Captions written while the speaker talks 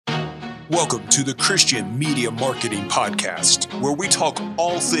Welcome to the Christian Media Marketing Podcast, where we talk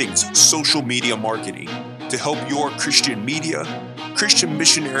all things social media marketing to help your Christian media, Christian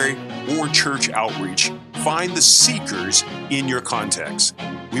missionary, or church outreach find the seekers in your context.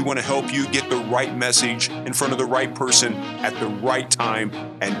 We want to help you get the right message in front of the right person at the right time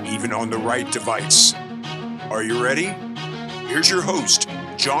and even on the right device. Are you ready? Here's your host,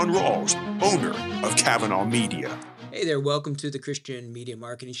 John Rawls, owner of Kavanaugh Media. Hey there, welcome to the Christian Media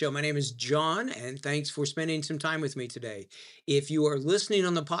Marketing Show. My name is John, and thanks for spending some time with me today. If you are listening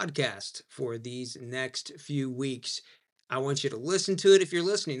on the podcast for these next few weeks, I want you to listen to it. If you're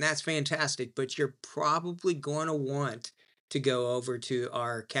listening, that's fantastic, but you're probably going to want to go over to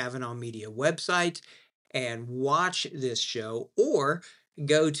our Kavanaugh Media website and watch this show, or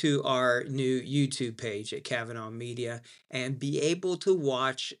go to our new YouTube page at Kavanaugh Media and be able to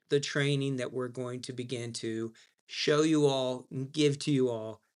watch the training that we're going to begin to show you all and give to you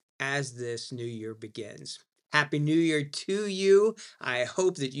all as this new year begins. Happy New Year to you. I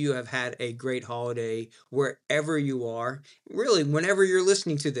hope that you have had a great holiday wherever you are. Really, whenever you're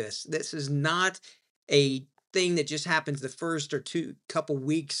listening to this, this is not a thing that just happens the first or two couple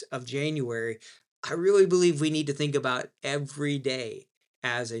weeks of January. I really believe we need to think about every day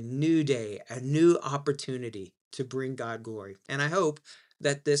as a new day, a new opportunity to bring God glory. And I hope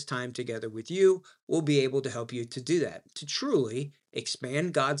that this time together with you will be able to help you to do that, to truly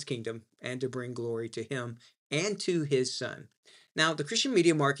expand God's kingdom and to bring glory to Him and to His Son. Now, the Christian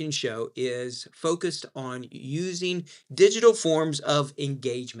Media Marketing Show is focused on using digital forms of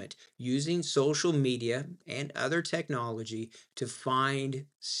engagement, using social media and other technology to find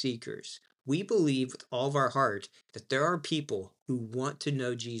seekers. We believe with all of our heart that there are people who want to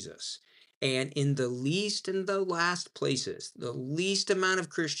know Jesus. And in the least and the last places, the least amount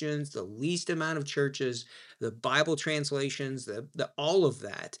of Christians, the least amount of churches, the Bible translations, the all of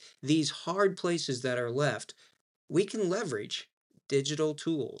that, these hard places that are left, we can leverage digital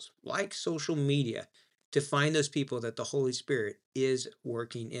tools like social media to find those people that the Holy Spirit is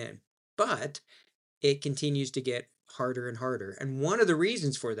working in. But it continues to get harder and harder. And one of the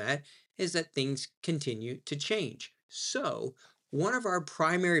reasons for that is that things continue to change. So, one of our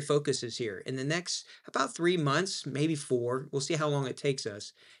primary focuses here in the next about 3 months, maybe 4, we'll see how long it takes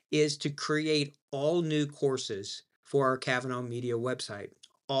us, is to create all new courses for our Kavanaugh Media website.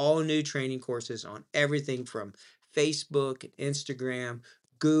 All new training courses on everything from Facebook, Instagram,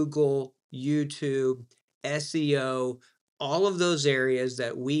 Google, YouTube, SEO, all of those areas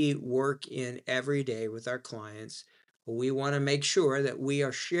that we work in every day with our clients. We want to make sure that we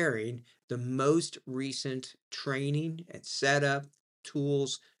are sharing the most recent training and setup,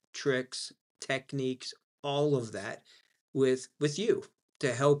 tools, tricks, techniques, all of that with you,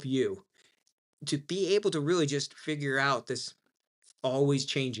 to help you to be able to really just figure out this always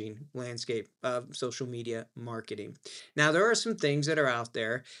changing landscape of social media marketing. Now, there are some things that are out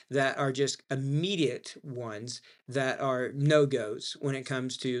there that are just immediate ones that are no-goes when it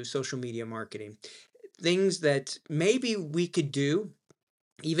comes to social media marketing. Things that maybe we could do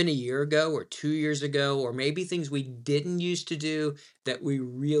even a year ago or 2 years ago, or maybe things we didn't used to do that we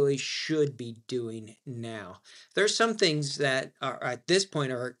really should be doing now. There's some things that are at this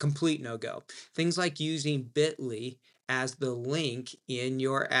point are a complete no-go. Things like using Bitly as the link in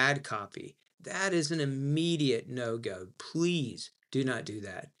your ad copy. That is an immediate no-go. Please do not do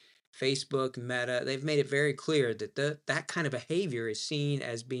that. Facebook, Meta, they've made it very clear that that kind of behavior is seen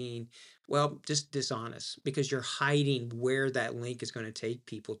as being, well, just dishonest, because you're hiding where that link is going to take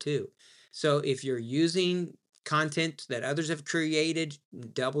people to. So if you're using content that others have created,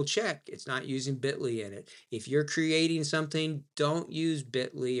 double check it's not using Bitly in it. If you're creating something, don't use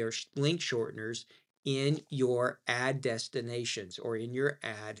Bitly or link shorteners in your ad destinations or in your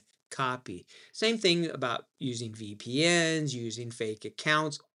ad copy. Same thing about using VPNs, using fake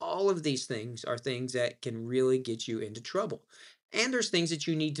accounts. All of these things are things that can really get you into trouble. And there's things that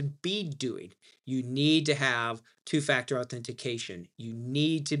you need to be doing. You need to have two-factor authentication. You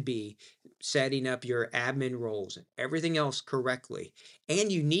need to be setting up your admin roles and everything else correctly. And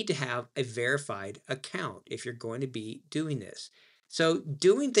you need to have a verified account if you're going to be doing this. So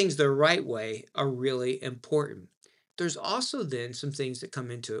doing things the right way are really important. There's also then some things that come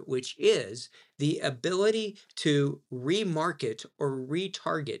into it, which is the ability to remarket or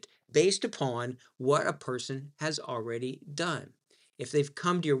retarget based upon what a person has already done. If they've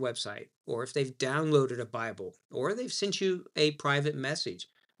come to your website, or if they've downloaded a Bible, or they've sent you a private message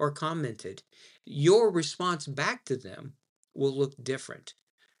or commented, your response back to them will look different.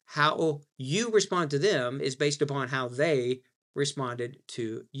 How you respond to them is based upon how they responded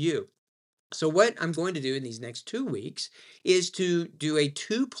to you. So what I'm going to do in these next 2 weeks is to do a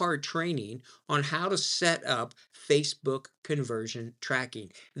two-part training on how to set up Facebook conversion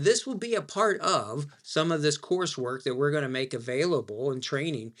tracking. This will be a part of some of this coursework that we're going to make available and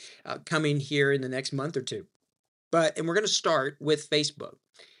training coming here in the next month or two. And we're going to start with Facebook.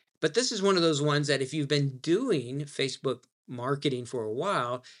 But this is one of those ones that if you've been doing Facebook marketing for a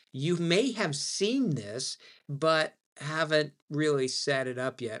while, you may have seen this, but haven't really set it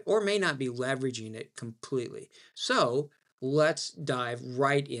up yet, or may not be leveraging it completely. So let's dive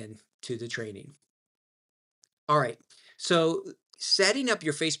right into the training. All right. So setting up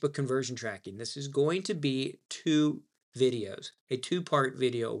your Facebook conversion tracking, this is going to be two videos, a two-part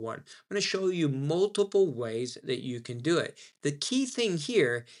video one. I'm going to show you multiple ways that you can do it. The key thing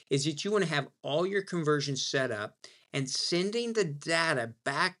here is that you want to have all your conversions set up and sending the data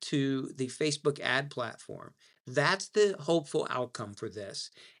back to the Facebook ad platform. That's the hopeful outcome for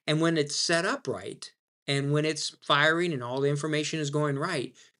this. And when it's set up right, and when it's firing and all the information is going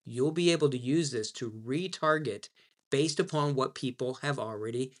right, you'll be able to use this to retarget based upon what people have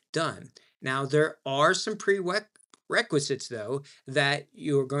already done. Now, there are some prerequisites, though, that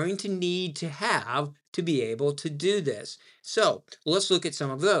you're going to need to have to be able to do this. So let's look at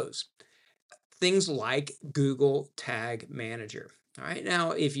some of those. Things like Google Tag Manager. All right,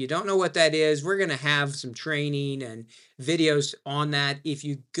 now, if you don't know what that is, we're going to have some training and videos on that. If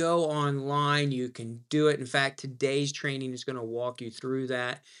you go online, you can do it. In fact, today's training is going to walk you through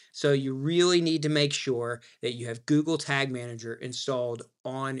that. So you really need to make sure that you have Google Tag Manager installed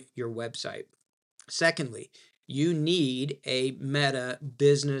on your website. Secondly, you need a Meta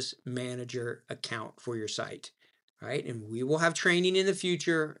Business Manager account for your site, right? And we will have training in the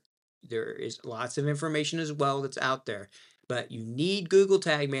future. There is lots of information as well that's out there. But you need Google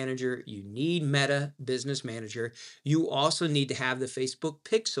Tag Manager, you need Meta Business Manager. You also need to have the Facebook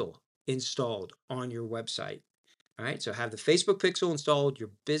Pixel installed on your website. All right, so have the Facebook Pixel installed, your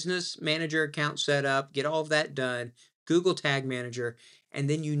Business Manager account set up, get all of that done, Google Tag Manager, and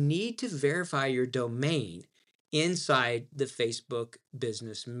then you need to verify your domain inside the Facebook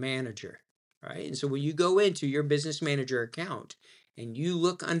Business Manager. All right, and so when you go into your Business Manager account and you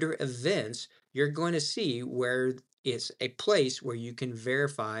look under events, you're going to see where it's a place where you can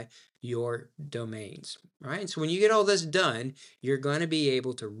verify your domains. Right, so when you get all this done, you're going to be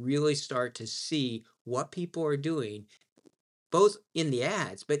able to really start to see what people are doing, both in the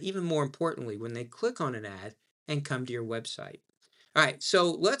ads, but even more importantly, when they click on an ad and come to your website. All right,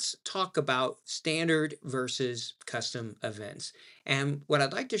 so let's talk about standard versus custom events. And what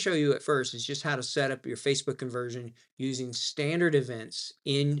I'd like to show you at first is just how to set up your Facebook conversion using standard events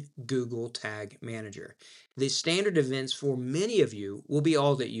in Google Tag Manager. The standard events for many of you will be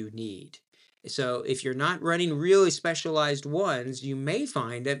all that you need. So if you're not running really specialized ones, you may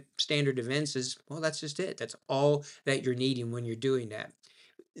find that standard events is, well, that's just it. That's all that you're needing when you're doing that.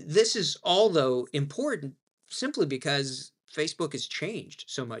 This is all, though, important simply because Facebook has changed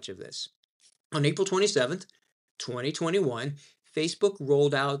so much of this. On April 27th, 2021, Facebook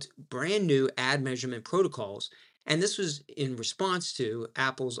rolled out brand new ad measurement protocols, and this was in response to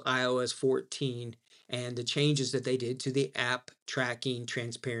Apple's iOS 14 and the changes that they did to the app tracking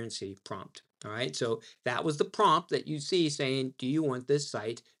transparency prompt. All right, so that was the prompt that you see saying, do you want this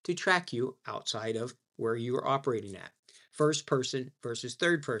site to track you outside of where you are operating at? First person versus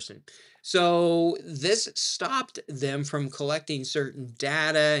third person. So this stopped them from collecting certain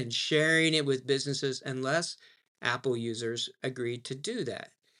data and sharing it with businesses unless Apple users agreed to do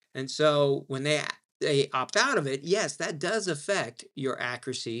that. And so when they opt out of it, yes, that does affect your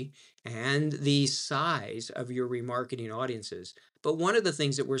accuracy and the size of your remarketing audiences. But one of the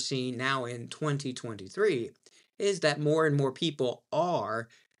things that we're seeing now in 2023 is that more and more people are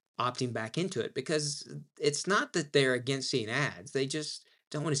opting back into it because it's not that they're against seeing ads. They just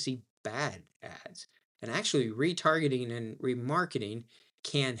don't want to see bad ads. And actually, retargeting and remarketing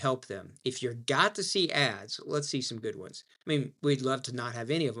can help them. If you're got to see ads, let's see some good ones. I mean, we'd love to not have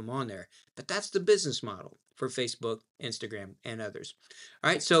any of them on there, but that's the business model for Facebook, Instagram, and others.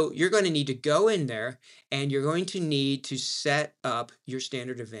 All right, so you're going to need to go in there and you're going to need to set up your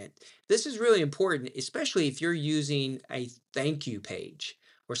standard event. This is really important, especially if you're using a thank you page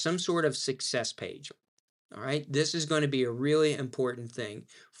or some sort of success page. All right, this is going to be a really important thing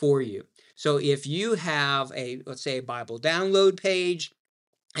for you. So if you have let's say a Bible download page,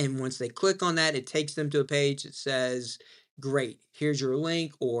 and once they click on that, it takes them to a page that says, great, here's your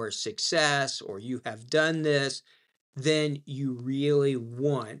link, or success, or you have done this, then you really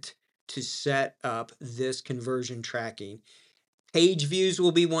want to set up this conversion tracking. Page views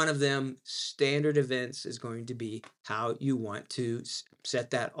will be one of them. Standard events is going to be how you want to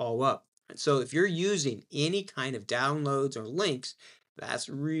set that all up. So if you're using any kind of downloads or links, that's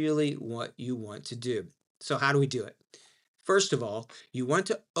really what you want to do. So how do we do it? First of all, you want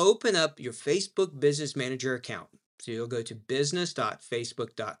to open up your Facebook Business Manager account. So you'll go to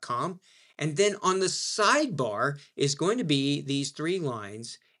business.facebook.com, and then on the sidebar is going to be these three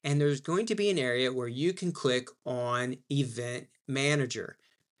lines, and there's going to be an area where you can click on Event Manager.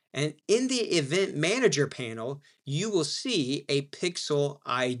 And in the Event Manager panel, you will see a Pixel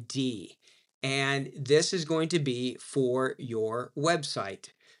ID. And this is going to be for your website.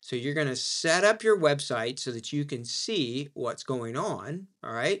 So you're going to set up your website so that you can see what's going on.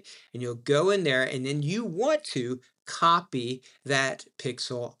 All right. And you'll go in there, and then you want to copy that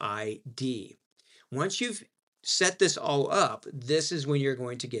Pixel ID. Once you've set this all up, this is when you're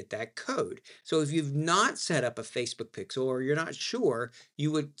going to get that code. So if you've not set up a Facebook Pixel, or you're not sure,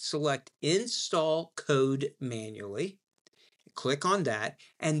 you would select Install Code Manually, click on that,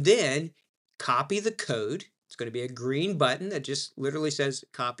 and then copy the code. It's going to be a green button that just literally says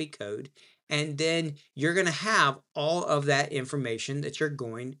copy code. And then you're going to have all of that information that you're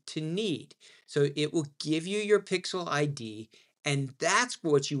going to need. So it will give you your Pixel ID, and that's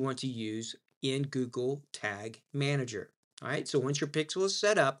what you want to use in Google Tag Manager. All right, so once your pixel is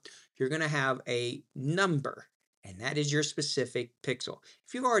set up, you're going to have a number, and that is your specific pixel.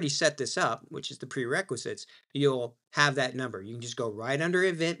 If you've already set this up, which is the prerequisites, you'll have that number. You can just go right under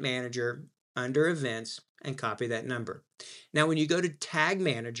Event Manager, under Events, and copy that number. Now, when you go to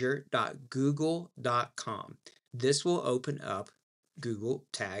tagmanager.google.com, this will open up Google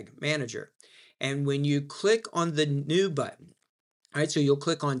Tag Manager. And when you click on the New button, all right, so you'll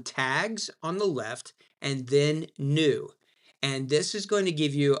click on Tags on the left and then New. And this is going to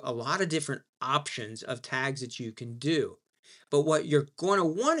give you a lot of different options of tags that you can do. But what you're going to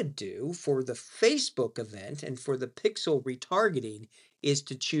want to do for the Facebook event and for the pixel retargeting is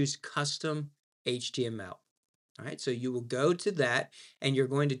to choose Custom HTML. All right, so you will go to that, and you're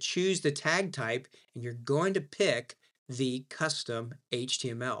going to choose the tag type, and you're going to pick the Custom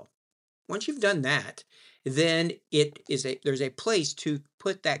HTML. Once you've done that, then there's a place to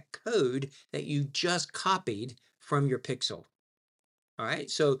put that code that you just copied from your pixel. All right,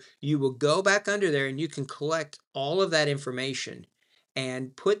 so you will go back under there, and you can collect all of that information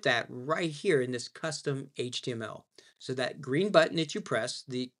and put that right here in this custom HTML. So that green button that you press,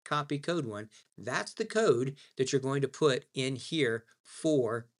 the copy code one, that's the code that you're going to put in here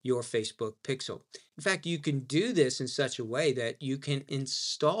for your Facebook pixel. In fact, you can do this in such a way that you can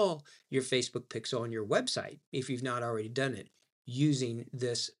install your Facebook pixel on your website if you've not already done it using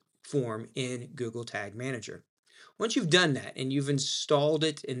this form in Google Tag Manager. Once you've done that and you've installed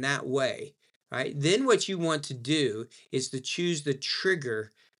it in that way, right, then what you want to do is to choose the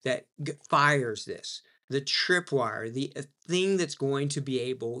trigger that fires this, the tripwire, the thing that's going to be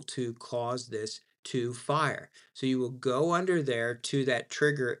able to cause this to fire. So you will go under there to that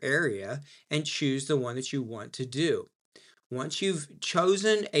trigger area and choose the one that you want to do. Once you've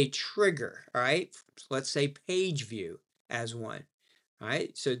chosen a trigger, all right, let's say page view as one, all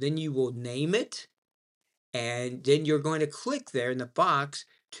right, so then you will name it, and then you're going to click there in the box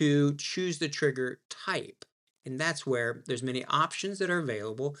to choose the trigger type. And that's where there's many options that are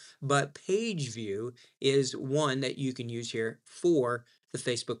available, but page view is one that you can use here for the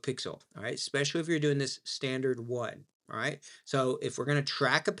Facebook pixel, all right? Especially if you're doing this standard one, all right? So if we're going to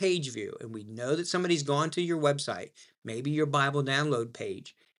track a page view and we know that somebody's gone to your website, maybe your Bible download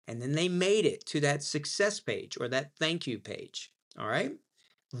page, and then they made it to that success page or that thank you page, all right?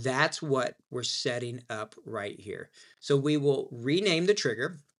 That's what we're setting up right here. So we will rename the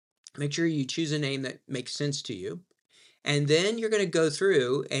trigger. Make sure you choose a name that makes sense to you. And then you're going to go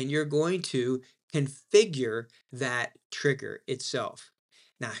through and you're going to configure that trigger itself.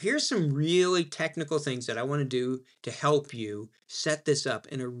 Now, here's some really technical things that I want to do to help you set this up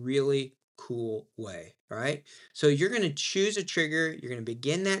in a really cool way. All right. So you're going to choose a trigger. You're going to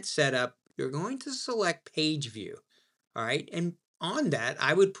begin that setup. You're going to select page view. All right. And on that,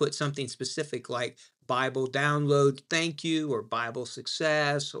 I would put something specific like Bible download thank you, or Bible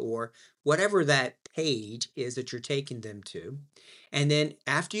success, or whatever that page is that you're taking them to. And then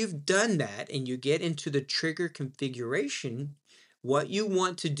after you've done that and you get into the trigger configuration, what you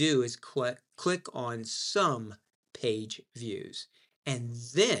want to do is click on some page views. And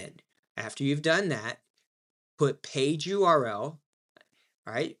then after you've done that, put page URL. All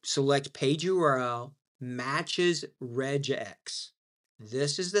right, select page URL matches regex.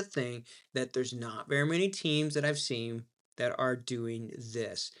 This is the thing that there's not very many teams that I've seen that are doing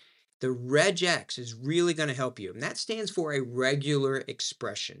this. The regex is really going to help you. And that stands for a regular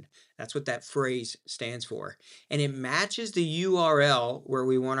expression. That's what that phrase stands for. And it matches the URL where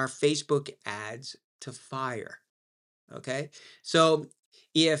we want our Facebook ads to fire. Okay. So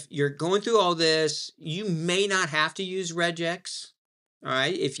if you're going through all this, you may not have to use regex. All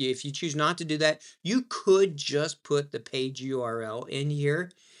right. If you choose not to do that, you could just put the page URL in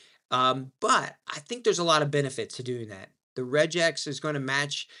here. But I think there's a lot of benefits to doing that. The regex is going to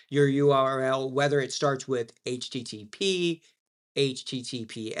match your URL, whether it starts with HTTP,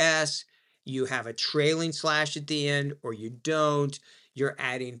 HTTPS, you have a trailing slash at the end, or you don't. You're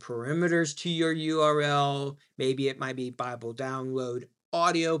adding parameters to your URL. Maybe it might be Bible download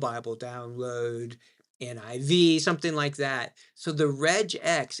audio, Bible download NIV, something like that. So the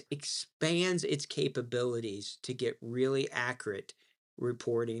regex expands its capabilities to get really accurate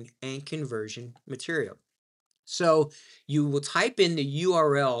reporting and conversion material. So you will type in the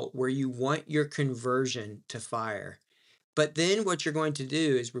URL where you want your conversion to fire. But then what you're going to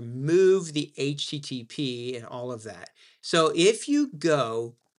do is remove the HTTP and all of that. So if you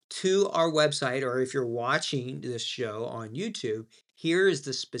go to our website, or if you're watching this show on YouTube, here is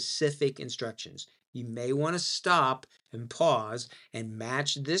the specific instructions. You may want to stop and pause and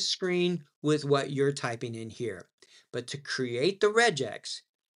match this screen with what you're typing in here. But to create the regex,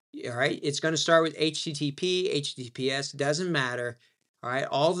 all right, it's going to start with HTTP, HTTPS, doesn't matter. All right,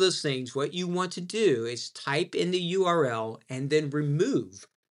 all of those things. What you want to do is type in the URL and then remove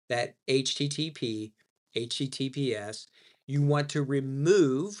that HTTP, HTTPS. You want to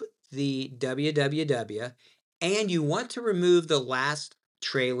remove the www, and you want to remove the last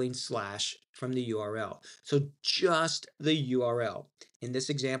trailing slash from the URL. So just the URL. In this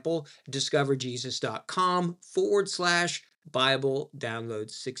example, discoverjesus.com/Bible download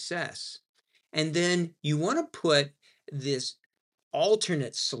success. And then you want to put this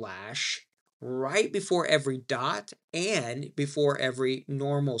alternate slash right before every dot and before every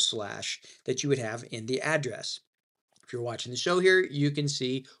normal slash that you would have in the address. If you're watching the show here, you can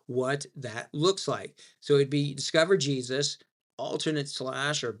see what that looks like. So it'd be Discover Jesus, alternate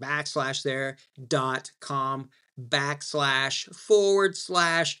slash or backslash there, .com //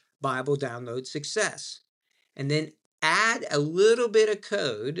 Bible download success. And then add a little bit of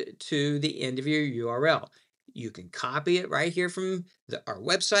code to the end of your URL. You can copy it right here from our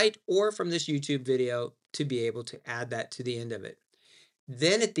website or from this YouTube video to be able to add that to the end of it.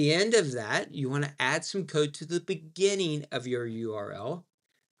 Then at the end of that, you want to add some code to the beginning of your URL,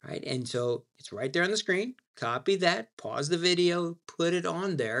 right? And so it's right there on the screen. Copy that, pause the video, put it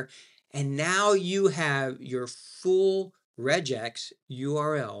on there, and now you have your full regex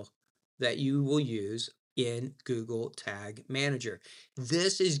URL that you will use in Google Tag Manager.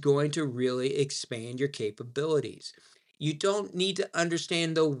 This is going to really expand your capabilities. You don't need to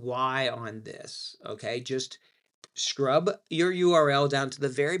understand the why on this, okay? Just scrub your URL down to the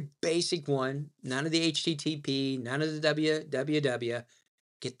very basic one, none of the HTTP, none of the www.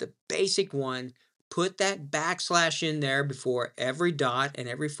 Get the basic one, put that backslash in there before every dot and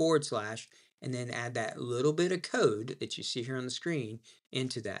every forward slash, and then add that little bit of code that you see here on the screen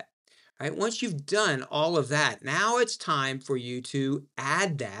into that. All right, once you've done all of that, now it's time for you to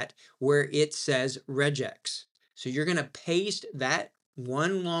add that where it says regex. So you're going to paste that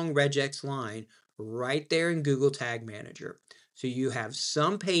one long regex line right there in Google Tag Manager. So you have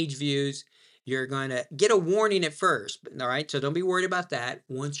some page views. You're going to get a warning at first, all right? So don't be worried about that.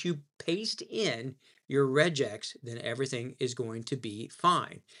 Once you paste in your regex, then everything is going to be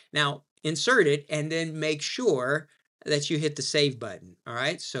fine. Now, insert it and then make sure that you hit the save button, all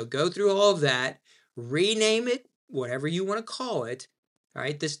right? So go through all of that, rename it, whatever you want to call it, all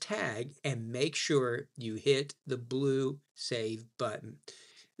right, this tag, and make sure you hit the blue save button.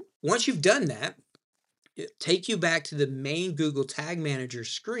 Once you've done that, take you back to the main Google Tag Manager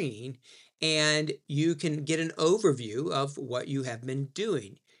screen, and you can get an overview of what you have been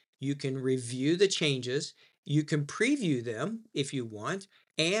doing. You can review the changes, you can preview them if you want,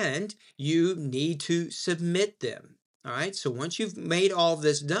 and you need to submit them. All right, so once you've made all of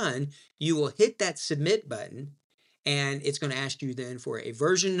this done, you will hit that submit button, and it's going to ask you then for a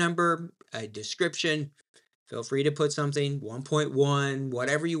version number, a description. Feel free to put something 1.1,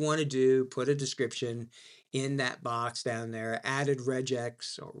 whatever you want to do, put a description in that box down there, added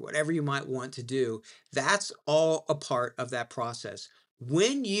regex or whatever you might want to do. That's all a part of that process.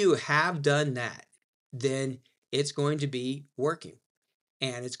 When you have done that, then it's going to be working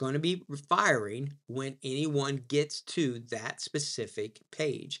and it's going to be firing when anyone gets to that specific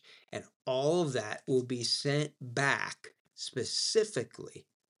page. And all of that will be sent back specifically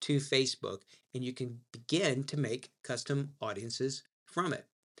to Facebook, and you can begin to make custom audiences from it.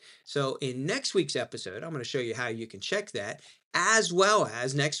 So in next week's episode, I'm going to show you how you can check that, as well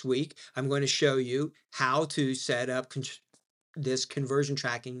as next week, I'm going to show you how to set up this conversion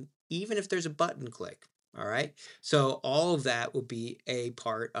tracking, even if there's a button click. All right. So all of that will be a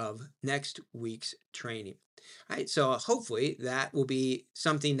part of next week's training. All right. So hopefully that will be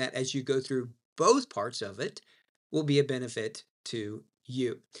something that as you go through both parts of it will be a benefit to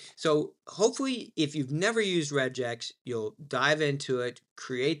you. So hopefully if you've never used regex, you'll dive into it,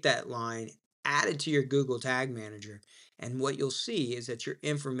 create that line, add it to your Google Tag Manager. And what you'll see is that your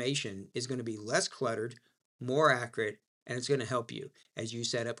information is going to be less cluttered, more accurate, and it's going to help you as you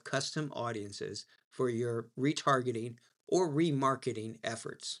set up custom audiences for your retargeting or remarketing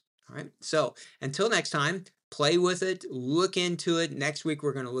efforts. All right. So until next time, play with it, look into it. Next week,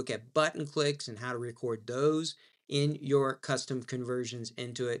 we're going to look at button clicks and how to record those in your custom conversions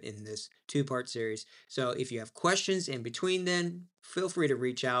into it in this 2-part series. So if you have questions in between then, feel free to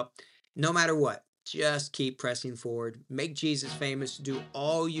reach out. No matter what, just keep pressing forward. Make Jesus famous. Do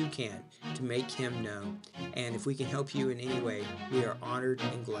all you can to make him known. And if we can help you in any way, we are honored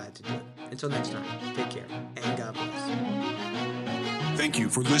and glad to do it. Until next time, take care and God bless. Thank you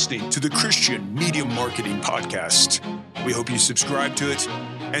for listening to the Christian Media Marketing Podcast. We hope you subscribe to it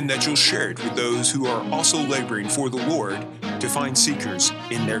and that you'll share it with those who are also laboring for the Lord to find seekers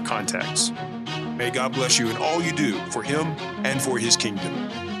in their contacts. May God bless you in all you do for him and for his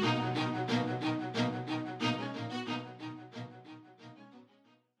kingdom.